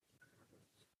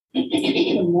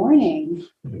Good morning.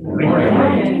 Good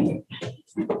morning.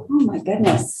 Oh my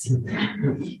goodness.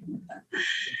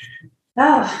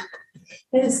 Oh,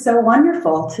 it is so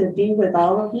wonderful to be with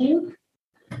all of you.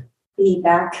 Be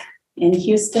back in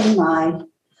Houston, my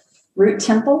root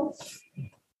temple.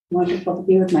 Wonderful to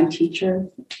be with my teacher.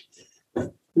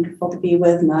 Wonderful to be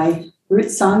with my root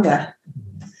sangha.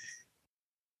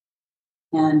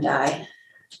 And I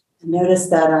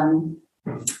noticed that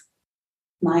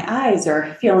my eyes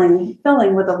are filling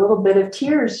with a little bit of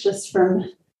tears just from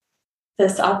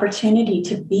this opportunity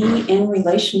to be in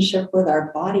relationship with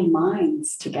our body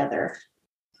minds together.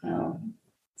 So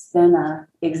it's been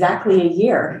exactly a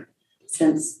year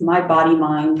since my body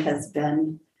mind has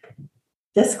been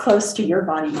this close to your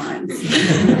body minds.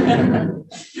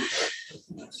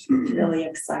 Really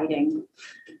exciting.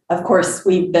 Of course,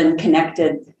 we've been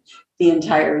connected the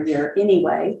entire year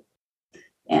anyway.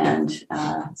 And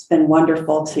it's been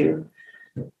wonderful to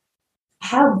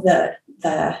have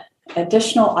the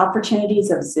additional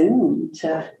opportunities of Zoom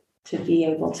to be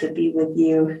able to be with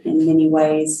you in many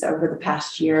ways over the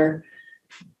past year.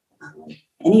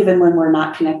 And even when we're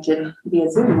not connected via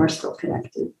Zoom, we're still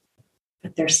connected.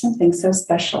 But there's something so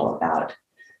special about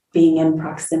being in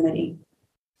proximity.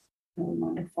 Really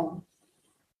wonderful.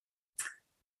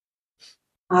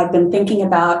 I've been thinking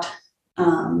about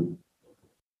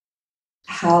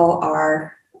how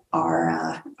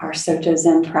our Soto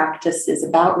Zen practice is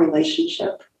about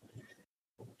relationship,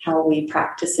 how we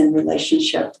practice in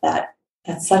relationship.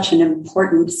 That's such an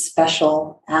important,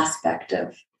 special aspect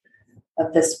of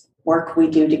this work we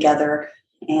do together.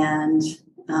 And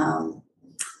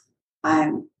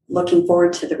I'm looking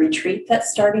forward to the retreat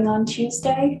that's starting on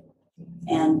Tuesday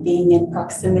and being in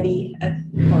proximity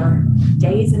for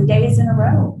days and days in a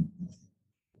row.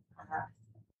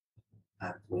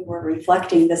 We were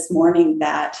reflecting this morning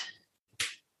that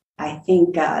I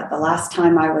think the last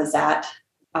time I was at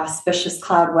Auspicious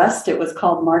Cloud West, it was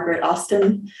called Margaret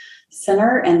Austin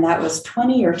Center, and that was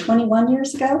 20 or 21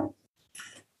 years ago.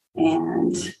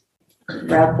 And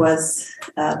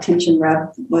Tianchen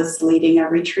Reb was leading a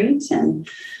retreat, and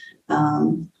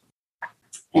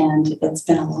it's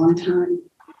been a long time.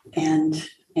 And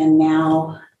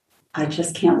now I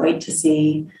just can't wait to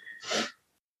see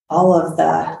all of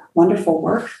the wonderful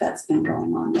work that's been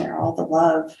going on there, all the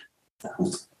love. So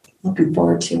looking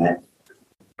forward to it.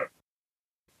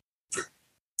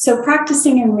 So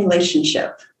practicing in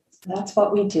relationship, that's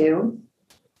what we do.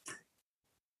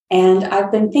 And I've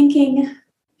been thinking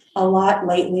a lot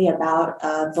lately about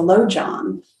the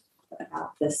Lojong,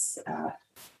 about this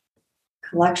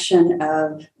collection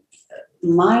of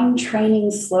mind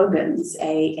training slogans,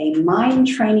 a mind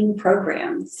training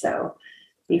program. So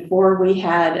before we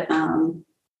had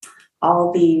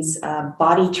all these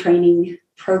body training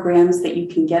programs that you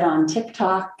can get on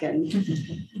TikTok and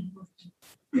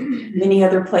many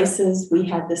other places, we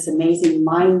had this amazing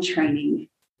mind training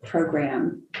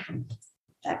program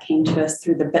that came to us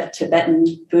through the Tibetan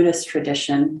Buddhist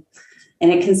tradition.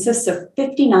 And it consists of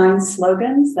 59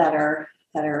 slogans that are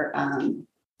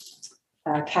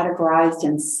categorized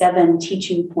in 7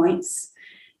 teaching points.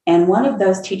 And one of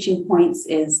those teaching points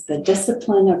is the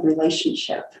discipline of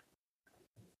relationship.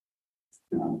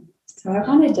 So I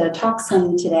wanted to talk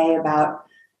some today about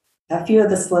a few of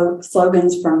the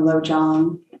slogans from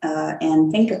Lojong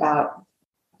and think about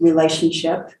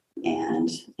relationship and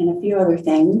a few other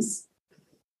things.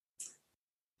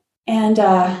 And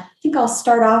I think I'll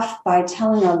start off by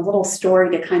telling a little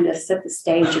story to kind of set the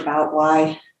stage about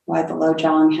why the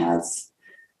Lojong has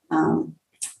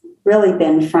really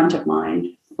been front of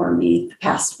mind for me the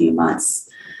past few months.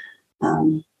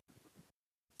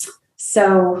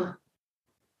 So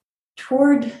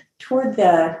toward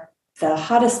the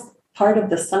hottest part of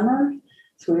the summer,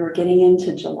 so we were getting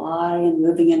into July and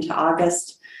moving into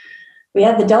August, we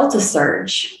had the Delta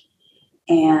surge.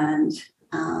 And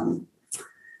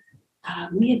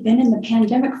we had been in the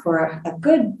pandemic for a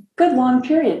good long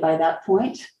period by that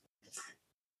point.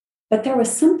 But there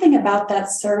was something about that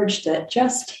surge that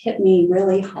just hit me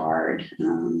really hard.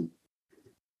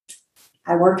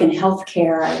 I work in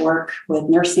healthcare. I work with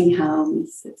nursing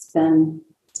homes. It's been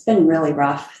really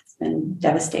rough. It's been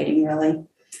devastating, really.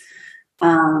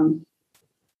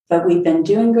 But we've been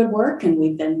doing good work, and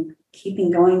we've been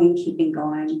keeping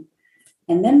going.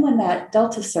 And then when that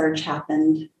Delta surge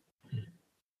happened,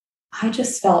 I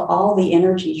just felt all the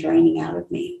energy draining out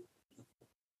of me.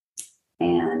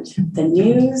 And the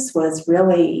news was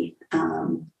really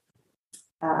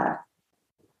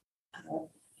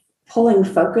pulling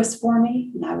focus for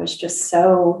me. And I was just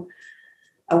so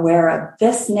aware of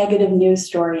this negative news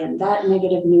story and that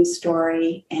negative news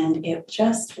story. And it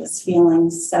just was feeling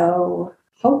so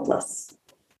hopeless.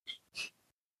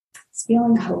 It's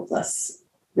feeling hopeless,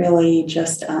 really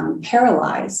just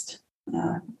paralyzed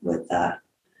with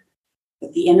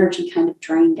the energy kind of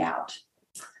drained out.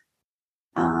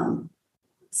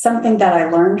 Something that I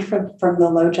learned from the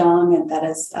Lojong, and that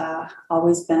has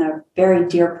always been a very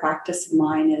dear practice of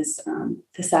mine, is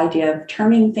this idea of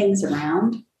turning things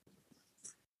around.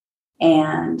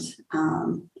 And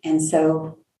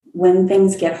so when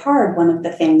things get hard, one of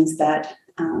the things that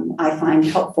I find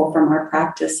helpful from our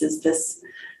practice is this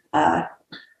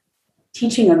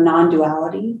teaching of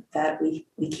non-duality, that we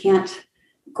can't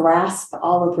grasp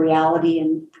all of reality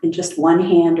in just one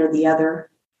hand or the other.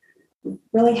 We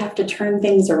really have to turn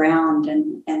things around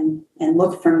and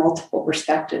look from multiple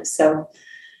perspectives. So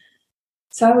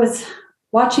I was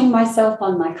watching myself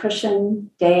on my cushion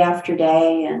day after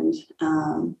day, and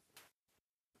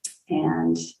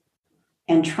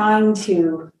trying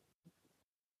to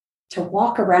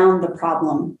walk around the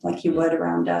problem like you would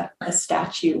around a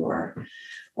statue or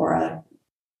a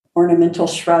ornamental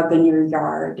shrub in your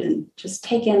yard, and just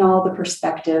take in all the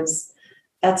perspectives.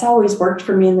 That's always worked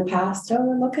for me in the past.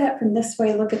 Oh, look at it from this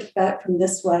way, look at that from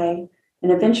this way.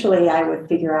 And eventually I would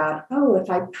figure out, oh, if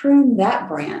I prune that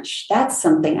branch, that's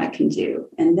something I can do.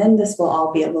 And then this will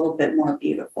all be a little bit more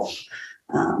beautiful.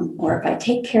 Or if I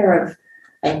take care of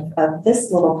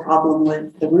this little problem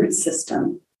with the root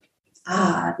system,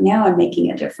 now I'm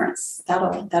making a difference.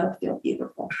 That'll feel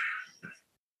beautiful.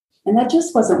 And that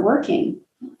just wasn't working.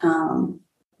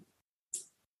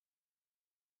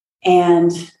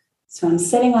 And so I'm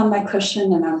sitting on my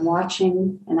cushion and I'm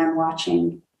watching, and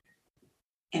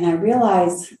I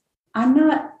realize I'm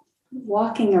not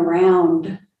walking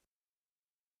around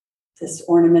this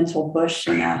ornamental bush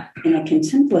in a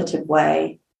contemplative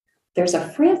way. There's a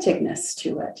franticness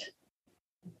to it.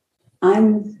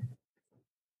 I'm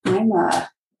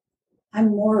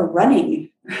more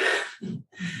running.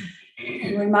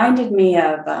 It reminded me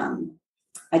of,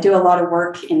 I do a lot of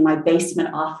work in my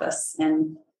basement office,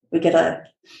 and we get a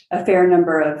fair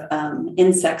number of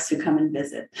insects who come and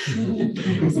visit.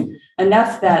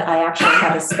 Enough that I actually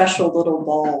have a special little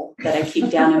bowl that I keep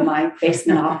down in my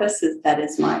basement office.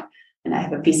 And I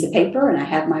have a piece of paper, and I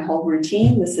have my whole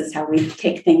routine. This is how we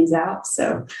take things out.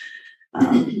 So,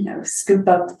 scoop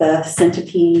up the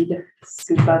centipede,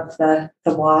 scoop up the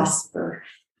wasp or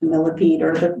the millipede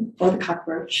or the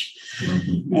cockroach.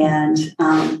 Mm-hmm.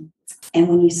 And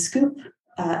when you scoop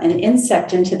an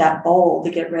insect into that bowl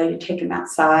to get ready to take them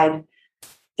outside,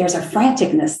 there's a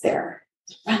franticness there.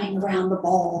 It's running around the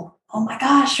bowl. Oh my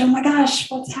gosh,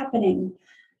 what's happening?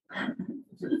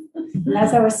 And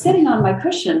as I was sitting on my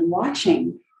cushion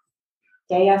watching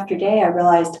day after day, I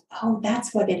realized, oh,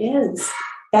 that's what it is.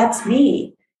 That's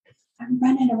me. I'm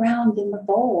running around in the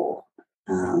bowl.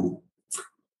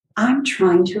 I'm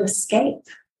trying to escape.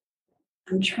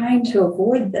 I'm trying to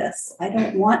avoid this. I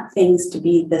don't want things to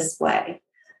be this way.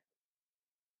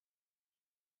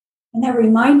 And that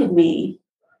reminded me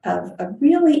of a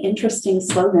really interesting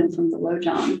slogan from the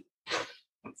Lojong.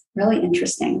 Really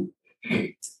interesting.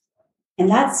 And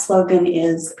that slogan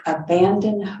is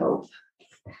abandon hope.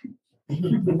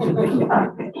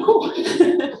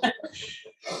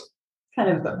 Kind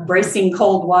of bracing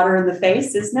cold water in the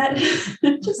face, isn't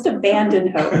it? Just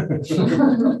abandon hope.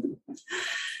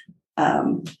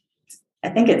 I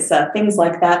think it's things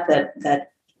like that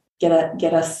get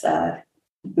us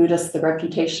Buddhists the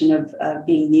reputation of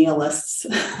being nihilists.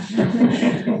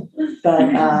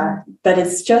 But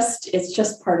it's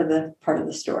just part of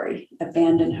the story.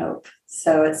 Abandon hope.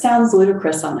 So it sounds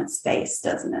ludicrous on its face,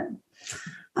 doesn't it?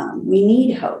 We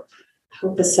need hope.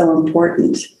 Hope is so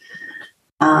important.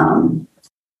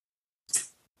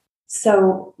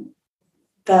 So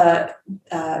the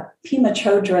Pema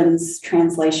Chodron's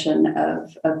translation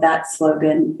of that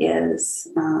slogan is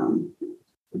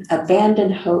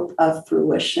abandon hope of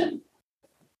fruition.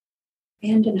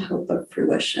 Abandon hope of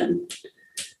fruition.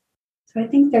 So I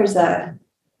think there's an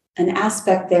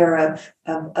aspect there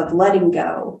of letting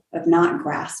go, of not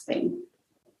grasping.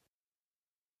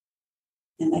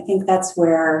 And I think that's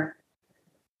where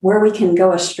we can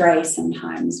go astray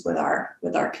sometimes with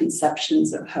our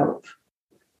conceptions of hope.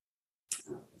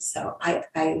 So I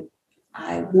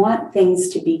want things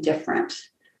to be different.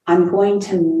 I'm going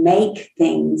to make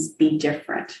things be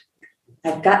different.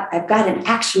 I've got an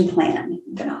action plan.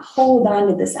 I'm going to hold on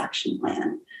to this action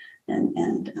plan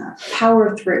and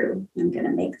power through. I'm going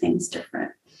to make things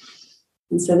different.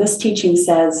 And so this teaching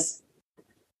says,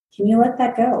 can you let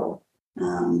that go?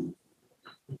 Can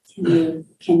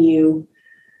you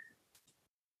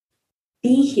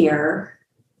be here,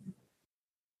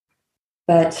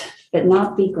 but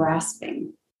not be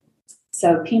grasping?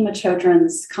 So Pema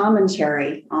Chodron's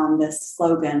commentary on this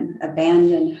slogan,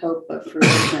 abandon hope of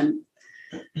fruition,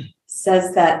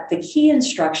 says that the key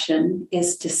instruction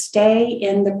is to stay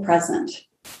in the present.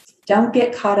 Don't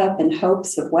get caught up in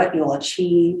hopes of what you'll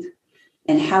achieve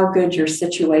and how good your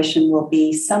situation will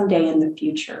be someday in the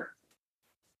future.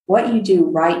 What you do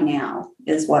right now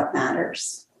is what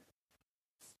matters.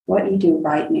 What you do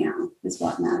right now is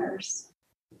what matters.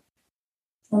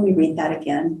 Let me read that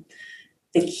again.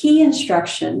 The key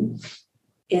instruction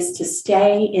is to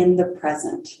stay in the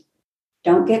present.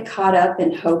 Don't get caught up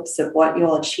in hopes of what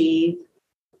you'll achieve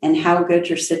and how good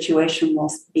your situation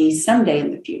will be someday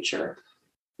in the future.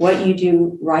 What you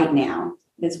do right now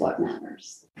is what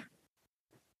matters.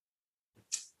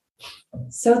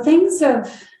 So things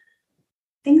have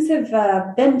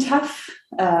been tough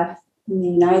in the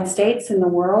United States and the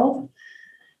world.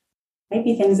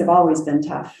 Maybe things have always been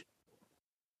tough.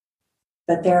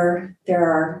 But there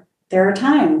are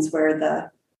times where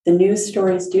the news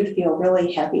stories do feel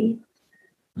really heavy,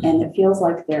 and it feels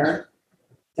like they're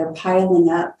piling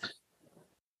up.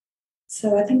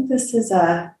 So I think this is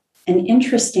an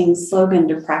interesting slogan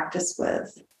to practice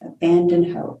with.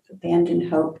 Abandon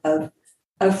hope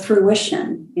of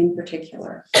fruition in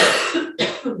particular.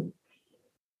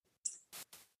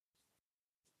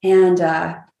 And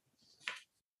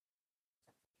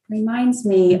reminds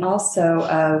me also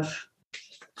of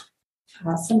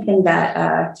something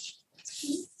that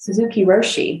Suzuki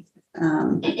Roshi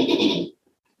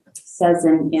says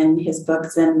in his book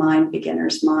Zen Mind,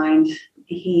 Beginner's Mind.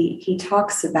 He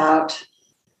talks about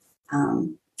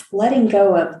letting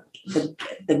go of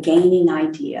the gaining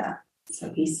idea. So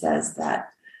he says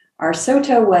that our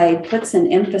Soto way puts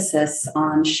an emphasis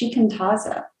on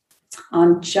shikantaza,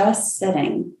 on just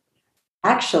sitting.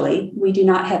 Actually, we do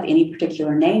not have any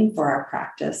particular name for our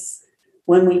practice.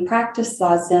 When we practice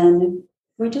Zazen,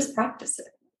 we just practice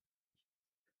it.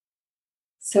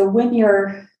 So when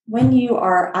you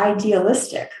are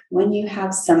idealistic, when you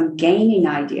have some gaining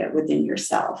idea within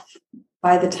yourself,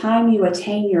 by the time you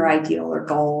attain your ideal or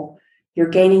goal, your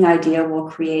gaining idea will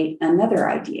create another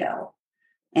ideal.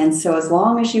 And so as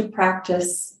long as your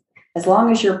practice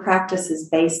is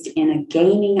based in a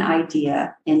gaining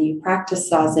idea and you practice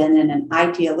Zazen in an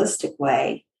idealistic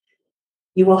way,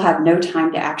 you will have no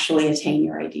time to actually attain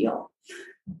your ideal.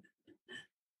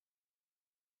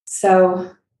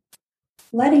 So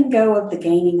letting go of the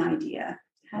gaining idea.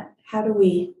 How do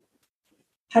we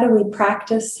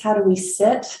practice? How do we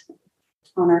sit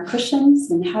on our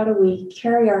cushions? And how do we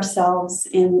carry ourselves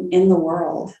in the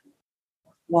world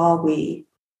while we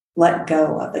let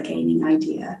go of the gaining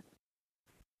idea?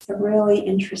 It's a really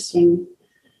interesting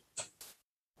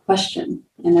question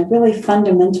and a really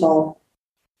fundamental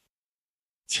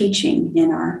teaching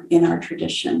in our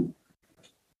tradition.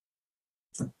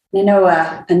 I know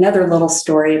another little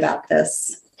story about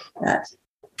this that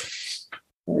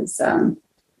was kind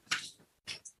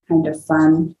of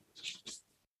fun.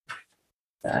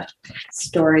 The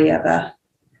story of a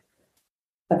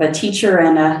teacher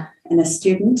and a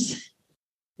student,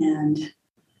 and it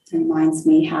reminds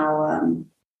me how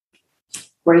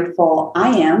grateful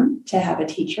I am to have a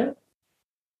teacher,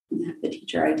 and have the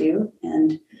teacher I do,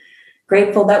 and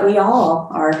grateful that we all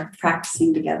are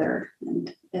practicing together.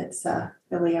 And it's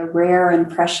really a rare and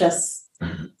precious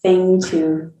thing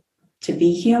to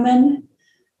be human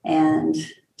and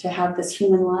to have this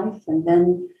human life, and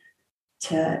then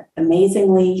to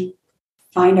amazingly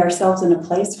find ourselves in a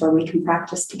place where we can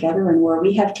practice together and where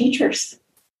we have teachers.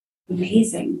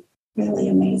 Amazing, really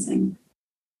amazing.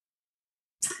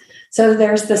 So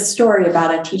there's this story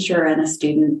about a teacher and a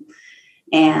student,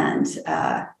 and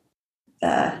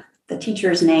the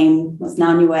teacher's name was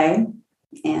Nanyue,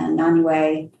 and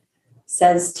Nanyue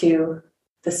says to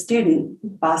the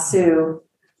student, Basu,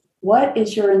 what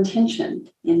is your intention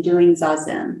in doing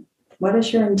Zazen? What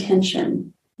is your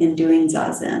intention in doing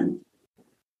Zazen?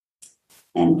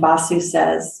 And Basu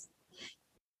says,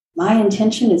 my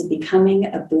intention is becoming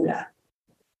a Buddha.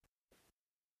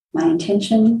 My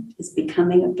intention is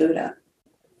becoming a Buddha.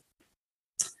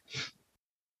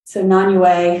 So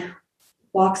Nanyue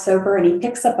walks over and he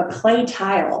picks up a clay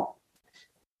tile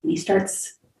and he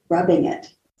starts rubbing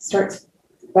it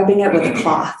with a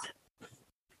cloth.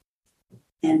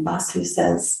 And Basu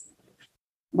says,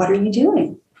 what are you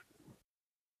doing?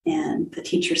 And the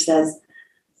teacher says,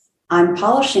 I'm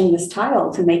polishing this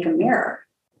tile to make a mirror.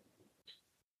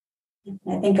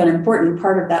 I think an important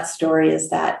part of that story is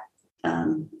that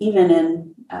even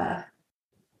in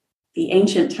the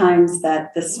ancient times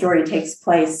that this story takes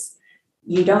place,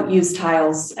 you don't use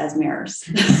tiles as mirrors.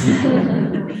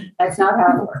 That's not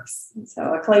how it works.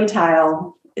 So a clay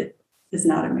tile is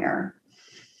not a mirror.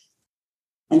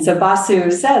 And so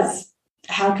Basu says,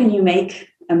 how can you make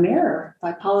a mirror?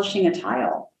 By polishing a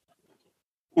tile.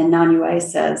 And Nanyue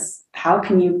says, how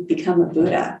can you become a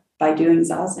Buddha? By doing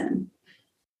Zazen.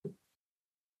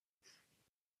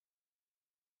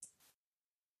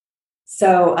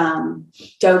 So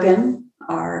Dogen,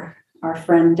 our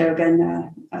friend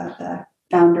Dogen, the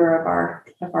founder of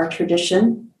our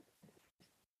tradition,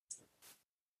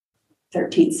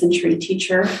 13th century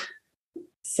teacher,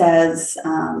 says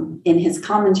in his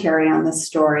commentary on this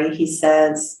story, he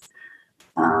says,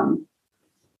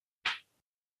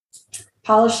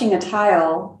 polishing a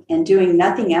tile and doing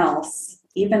nothing else,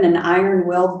 even an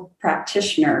iron-willed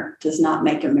practitioner does not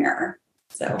make a mirror.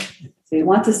 So he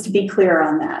wants us to be clear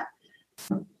on that.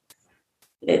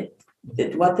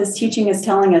 What this teaching is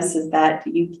telling us is that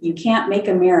you can't make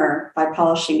a mirror by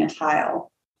polishing a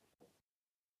tile.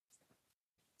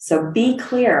 So be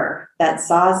clear that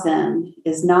Zazen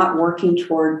is not working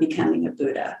toward becoming a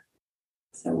Buddha.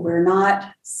 So we're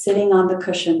not sitting on the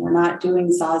cushion. We're not doing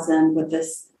Zazen with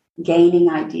this gaining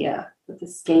idea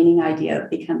of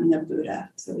becoming a Buddha.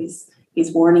 So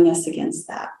he's warning us against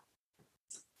that.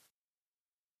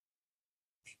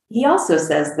 He also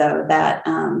says, though, that,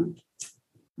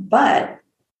 but,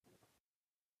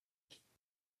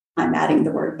 I'm adding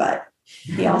the word but,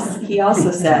 he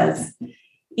also says,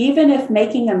 even if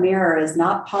making a mirror is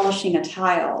not polishing a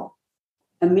tile,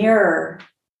 a mirror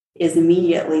is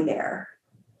immediately there.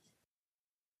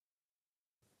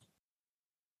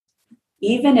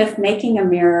 Even if making a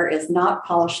mirror is not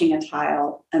polishing a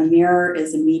tile, a mirror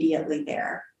is immediately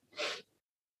there.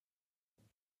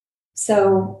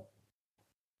 So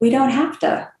we don't have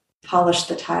to polish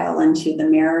the tile into the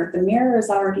mirror. The mirror is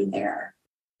already there.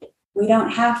 We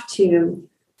don't have to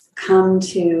come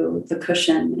to the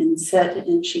cushion and sit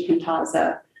in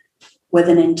shikantaza with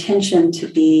an intention to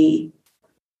be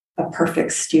a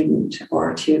perfect student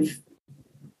or to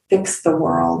fix the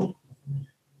world.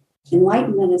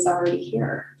 Enlightenment is already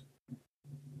here.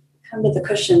 Come to the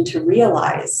cushion to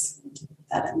realize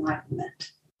that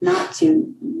enlightenment, not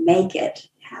to make it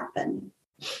happen.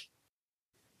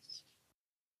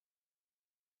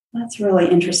 That's a really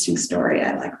interesting story.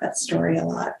 I like that story a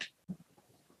lot.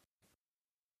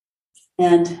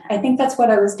 And I think that's what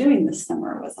I was doing this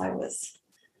summer, was I was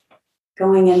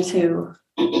going into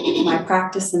my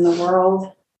practice in the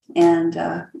world and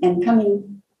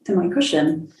coming to my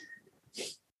cushion,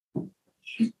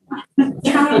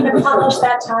 trying to polish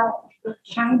that tile,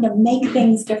 trying to make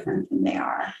things different than they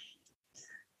are.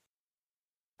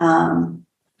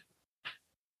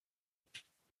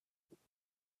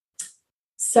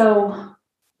 So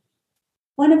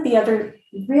one of the other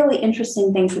really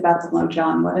interesting things about the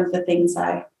Lojong, one of the things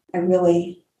I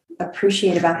really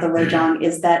appreciate about the Lojong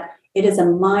is that it is a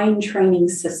mind training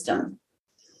system.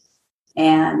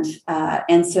 And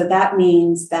so that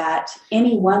means that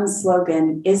any one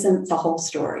slogan isn't the whole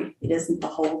story. It isn't the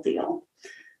whole deal.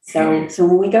 So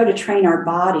when we go to train our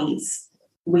bodies,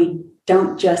 we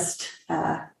don't just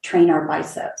train our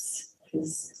biceps,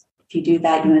 because if you do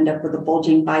that, you end up with a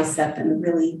bulging bicep and a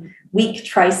really weak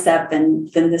tricep,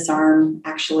 and then this arm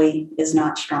actually is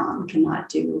not strong, cannot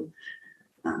do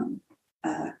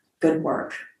good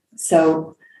work.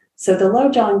 So the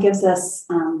Lojong gives us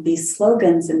these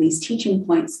slogans and these teaching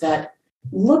points that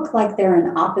look like they're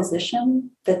in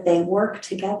opposition, but they work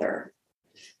together.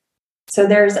 So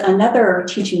there's another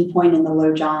teaching point in the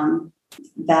Lojong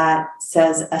that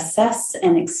says, assess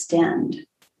and extend.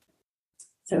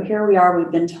 So here we are,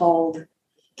 we've been told,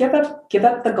 give up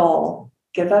the goal,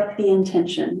 give up the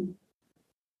intention.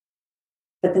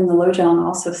 But then the Lojong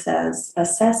also says,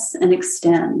 assess and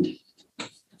extend.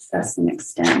 Assess and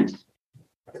extend.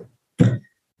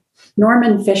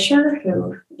 Norman Fisher,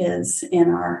 who is in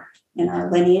our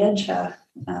lineage, a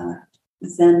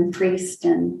Zen priest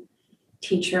and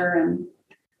teacher and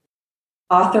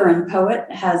author and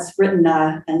poet, has written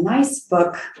a nice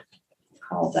book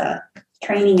called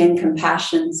Training in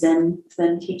Compassion, Zen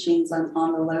Teachings on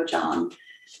the Lojong.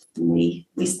 And we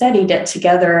studied it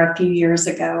together a few years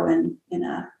ago in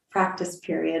a practice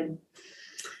period.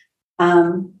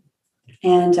 And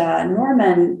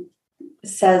Norman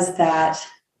says that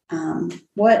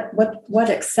what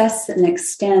access and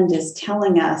extend is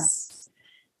telling us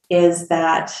is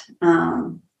that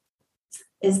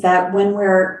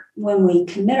when we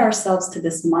commit ourselves to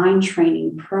this mind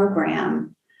training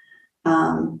program,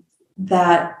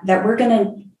 that we're going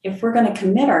to, if we're going to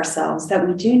commit ourselves, that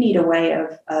we do need a way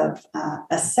of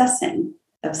assessing,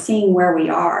 of seeing where we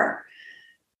are,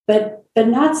 but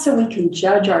not so we can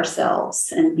judge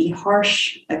ourselves and be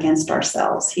harsh against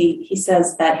ourselves. He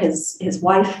says that his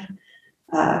wife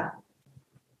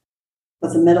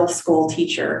was a middle school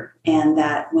teacher, and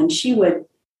that when she would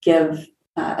give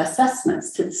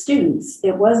assessments to the students,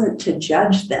 it wasn't to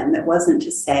judge them. It wasn't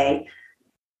to say,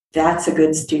 that's a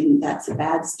good student, that's a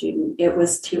bad student. It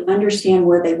was to understand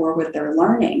where they were with their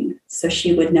learning, so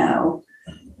she would know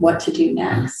what to do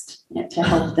next to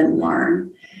help them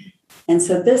learn. And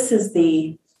so this is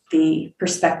the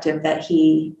perspective that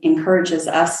he encourages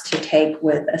us to take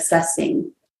with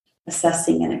assessing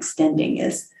and extending,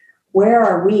 is where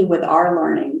are we with our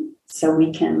learning, so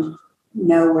we can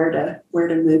know where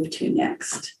to move to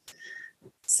next.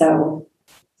 So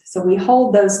we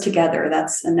hold those together.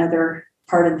 That's another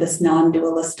part of this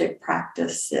non-dualistic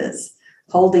practice, is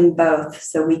holding both,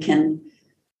 so we can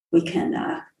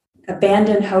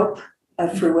abandon hope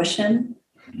of fruition,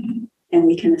 and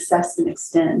we can assess and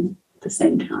extend at the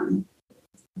same time.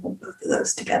 Hold both of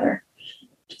those together,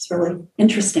 which is really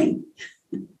interesting.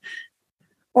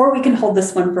 Or we can hold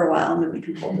this one for a while, and then we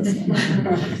can hold this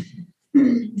one.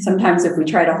 Sometimes if we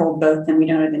try to hold both, then we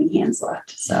don't have any hands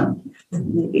left. So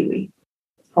maybe we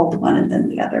hold one and then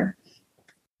the other.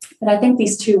 But I think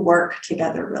these two work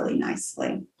together really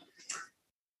nicely.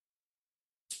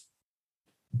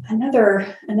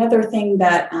 Another thing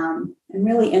that I'm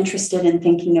really interested in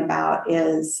thinking about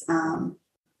is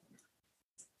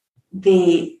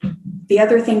the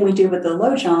other thing we do with the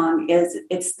Lojong is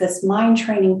it's this mind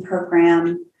training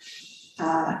program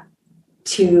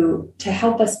to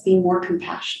help us be more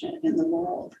compassionate in the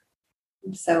world.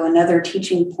 And so another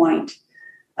teaching point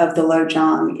of the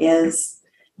Lojong is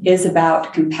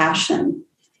about compassion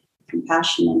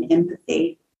and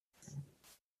empathy.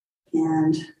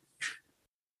 And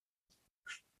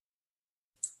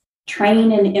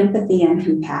train in empathy and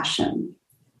compassion.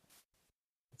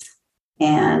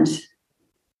 And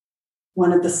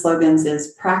one of the slogans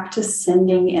is practice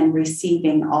sending and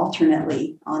receiving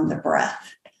alternately on the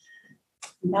breath.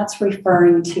 And that's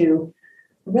referring to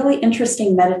a really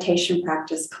interesting meditation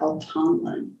practice called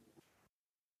Tonglen.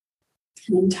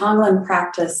 And in Tonglen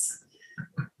practice,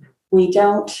 we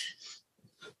don't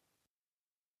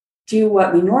do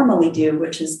what we normally do,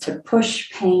 which is to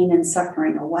push pain and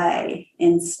suffering away.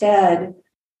 Instead,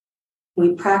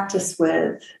 we practice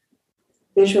with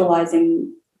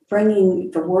visualizing,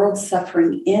 bringing the world's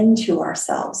suffering into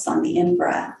ourselves on the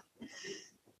in-breath,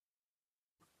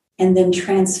 and then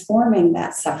transforming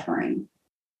that suffering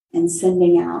and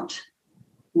sending out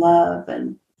love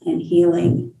and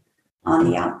healing on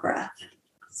the out-breath.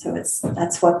 So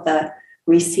that's what the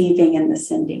receiving and the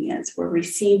sending is. We're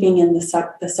receiving in the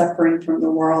suffering from the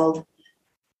world,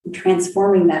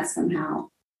 transforming that somehow,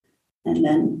 and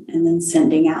then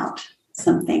sending out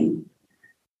something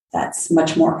that's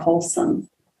much more wholesome.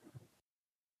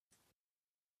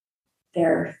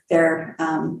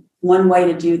 One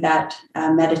way to do that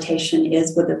meditation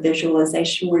is with a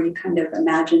visualization where you kind of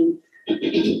imagine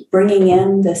bringing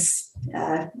in this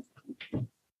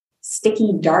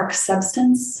sticky, dark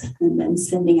substance and then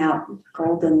sending out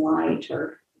golden light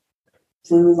or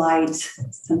blue light,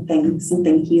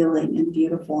 something healing and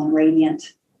beautiful and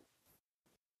radiant.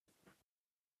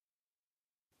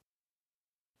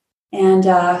 And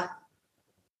I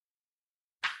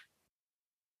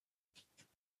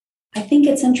think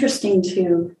it's interesting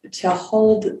to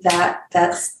hold that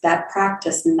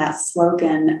practice and that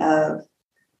slogan of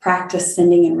practice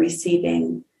sending and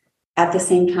receiving at the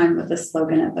same time with the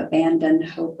slogan of abandon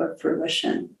hope of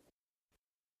fruition.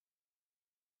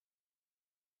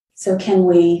 So can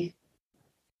we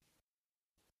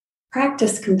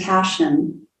practice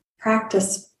compassion,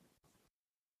 practice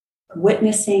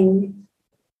witnessing,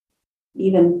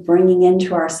 even bringing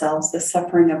into ourselves the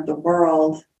suffering of the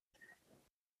world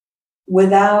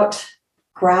without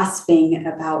grasping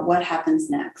about what happens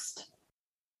next?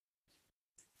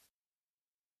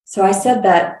 So I said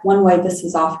that one way this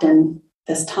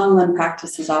Tonglen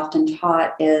practice is often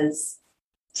taught is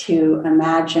to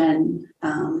imagine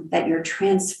that you're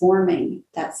transforming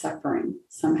that suffering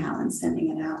somehow and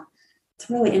sending it out. It's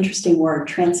a really interesting word,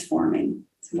 transforming.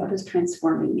 So what does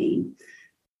transforming mean?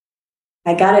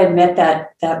 I got to admit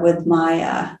that with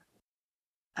my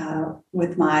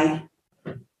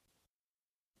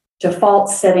default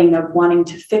setting of wanting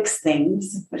to fix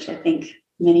things, which I think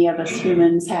many of us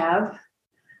humans have,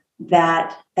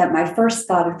 that my first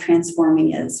thought of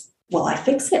transforming is, well, I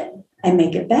fix it, I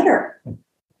make it better.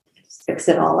 Just fix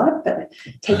it all up, but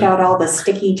take out all the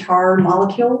sticky tar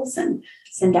molecules and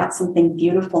send out something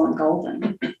beautiful and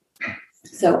golden.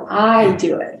 So I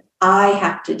do it. I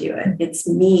have to do it. It's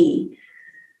me.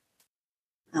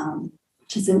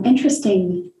 Which is an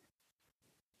interesting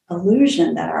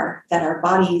illusion that our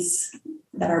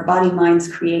body minds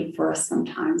create for us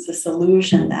sometimes. This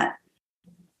illusion that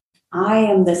I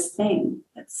am this thing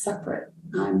that's separate.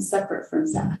 I'm separate from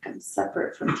Zach. I'm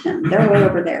separate from Tim. They're way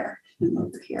over there. I'm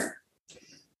over here.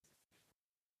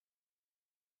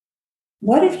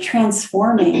 What if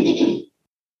transforming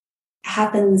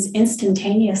happens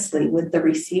instantaneously with the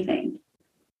receiving?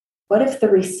 What if the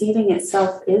receiving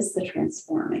itself is the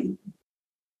transforming?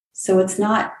 So it's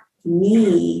not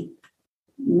me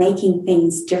making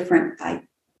things different by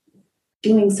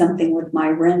doing something with my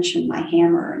wrench and my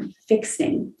hammer and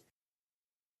fixing.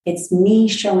 It's me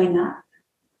showing up.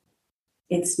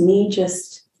 It's me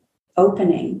just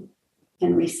opening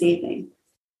and receiving.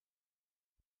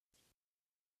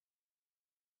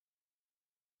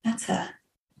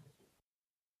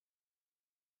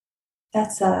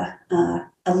 That's a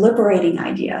liberating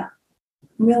idea,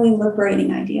 really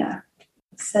liberating idea.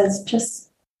 It says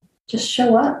just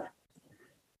show up.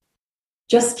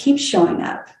 Just keep showing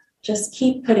up. Just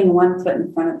keep putting one foot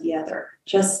in front of the other.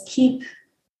 Just keep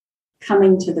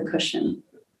coming to the cushion.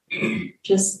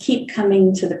 Just keep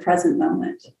coming to the present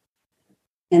moment.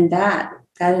 And that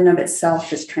in and of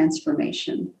itself is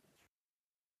transformation.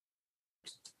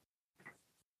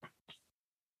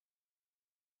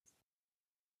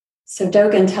 So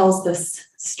Dogen tells this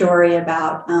story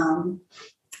about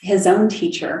his own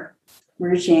teacher,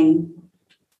 Rujing,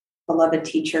 beloved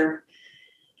teacher.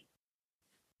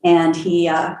 And he,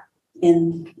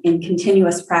 in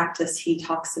continuous practice, he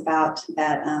talks about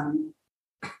that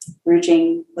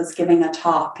Rujing was giving a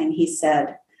talk, and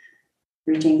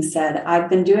Rujing said, I've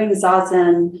been doing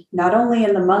Zazen not only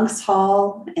in the monks'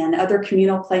 hall and other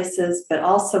communal places, but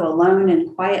also alone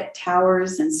in quiet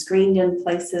towers and screened-in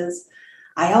places.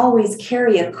 I always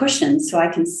carry a cushion so I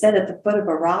can sit at the foot of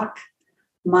a rock.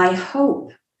 My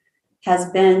hope has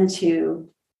been to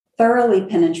thoroughly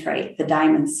penetrate the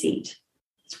diamond seat.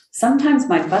 Sometimes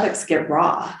my buttocks get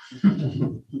raw,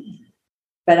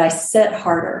 but I sit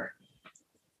harder.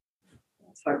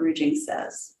 That's what Rujing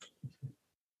says.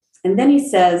 And then he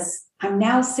says, I'm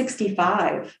now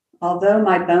 65. Although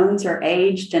my bones are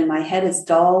aged and my head is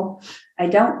dull, I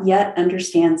don't yet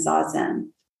understand Zazen.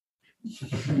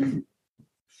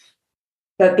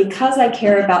 But because I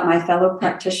care about my fellow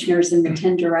practitioners in the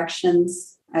 10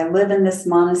 directions, I live in this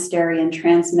monastery and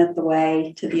transmit the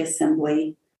way to the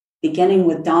assembly, beginning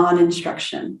with dawn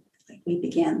instruction, like we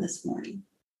began this morning.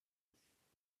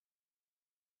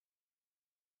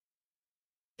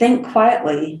 Think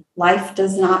quietly. Life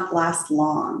does not last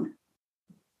long.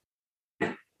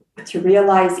 To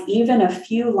realize even a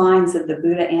few lines of the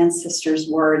Buddha ancestors'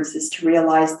 words is to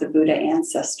realize the Buddha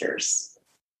ancestors.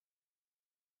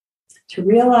 To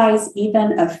realize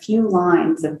even a few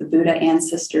lines of the Buddha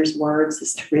ancestors' words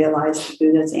is to realize the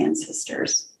Buddha's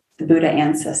ancestors, the Buddha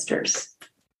ancestors.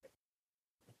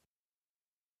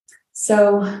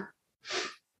 So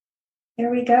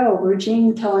there we go.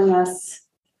 Rujing telling us,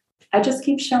 I just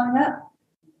keep showing up.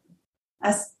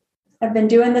 I've been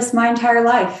doing this my entire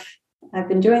life. I've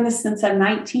been doing this since I'm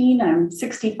 19. I'm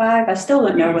 65. I still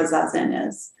don't know what Zazen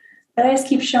is, but I just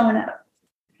keep showing up.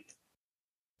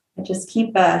 I just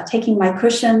keep taking my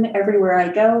cushion everywhere I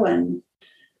go, and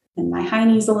my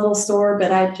hiney's a little sore,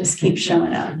 but I just keep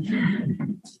showing up.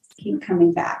 Keep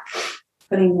coming back,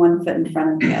 putting one foot in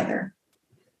front of the other.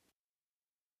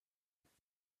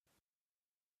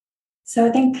 So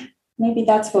I think maybe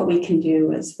that's what we can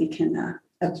do, is we can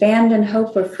abandon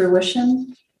hope of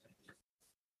fruition,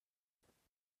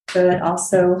 but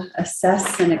also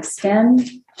assess and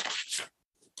extend.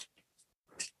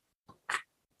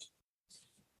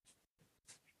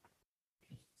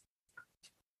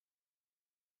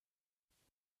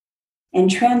 And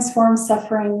transform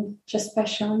suffering just by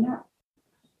showing up,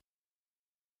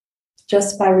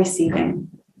 just by receiving.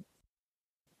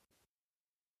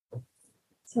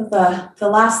 So the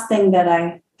last thing that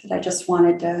I just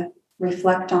wanted to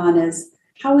reflect on is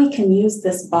how we can use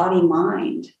this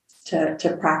body-mind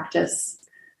to practice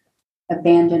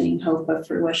abandoning hope of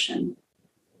fruition.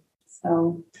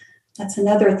 So that's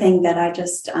another thing that I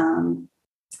just am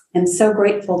so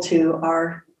grateful to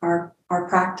our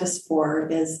practice for,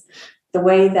 is the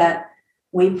way that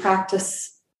we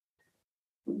practice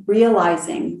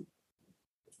realizing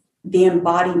the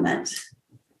embodiment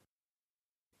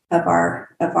of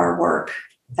our work,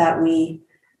 that we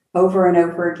over and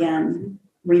over again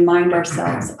remind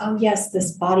ourselves, oh yes,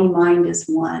 this body-mind is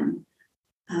one.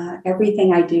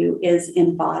 Everything I do is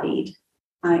embodied.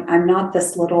 I'm not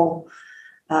this little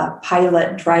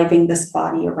pilot driving this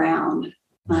body around.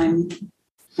 I'm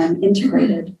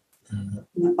integrated in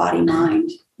the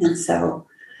body-mind. And so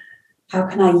how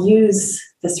can I use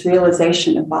this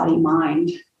realization of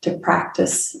body-mind to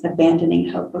practice abandoning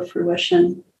hope of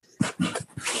fruition?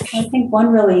 I think one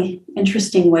really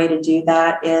interesting way to do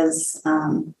that is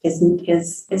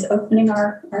opening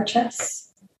our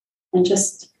chests and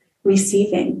just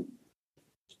receiving.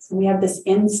 So we have this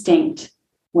instinct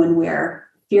when we're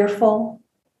fearful,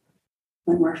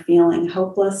 when we're feeling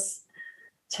hopeless,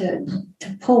 to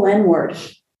pull inward.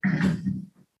 I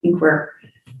think we're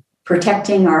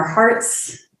protecting our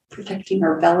hearts, protecting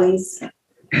our bellies,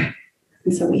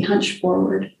 and so we hunch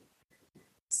forward.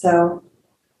 So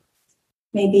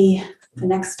maybe the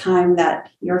next time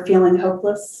that you're feeling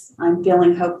hopeless, I'm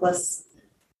feeling hopeless,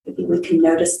 maybe we can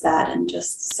notice that and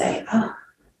just say, oh,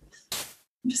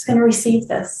 I'm just going to receive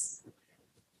this.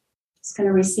 Just going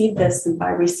to receive this, and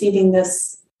by receiving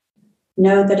this,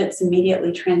 know that it's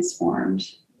immediately transformed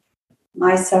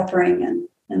my suffering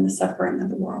and the suffering of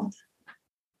the world.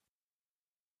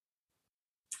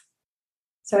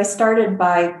 So I started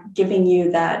by giving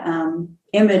you that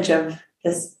image of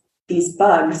these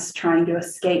bugs trying to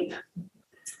escape.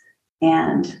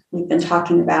 And we've been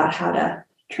talking about how to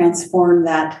transform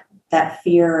that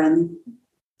fear and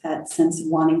that sense of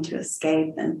wanting to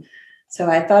escape. And so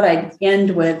I thought I'd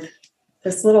end with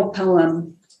this little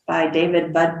poem by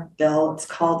David Budbill. It's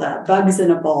called Bugs in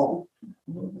a Bowl.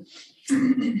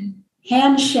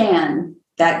 Han Shan,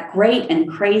 that great and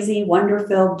crazy,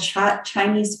 wonder-filled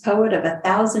Chinese poet of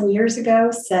 1,000 years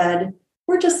ago, said,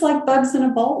 "We're just like bugs in a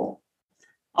bowl,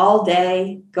 all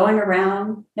day, going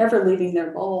around, never leaving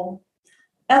their bowl."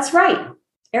 That's right.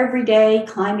 Every day,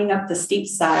 climbing up the steep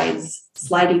sides,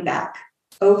 sliding back,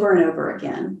 over and over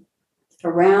again,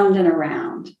 around and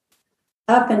around,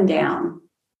 up and down.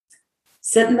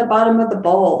 Sit in the bottom of the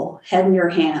bowl, head in your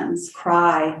hands,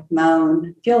 cry,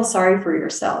 moan, feel sorry for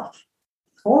yourself.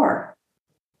 Or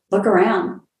look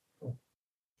around.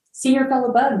 See your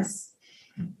fellow bugs.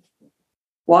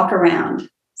 Walk around.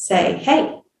 Say,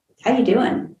 "Hey, how you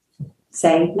doing?"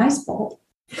 Say, "Nice bowl."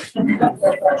 Thank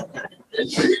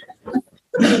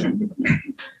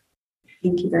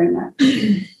you very much.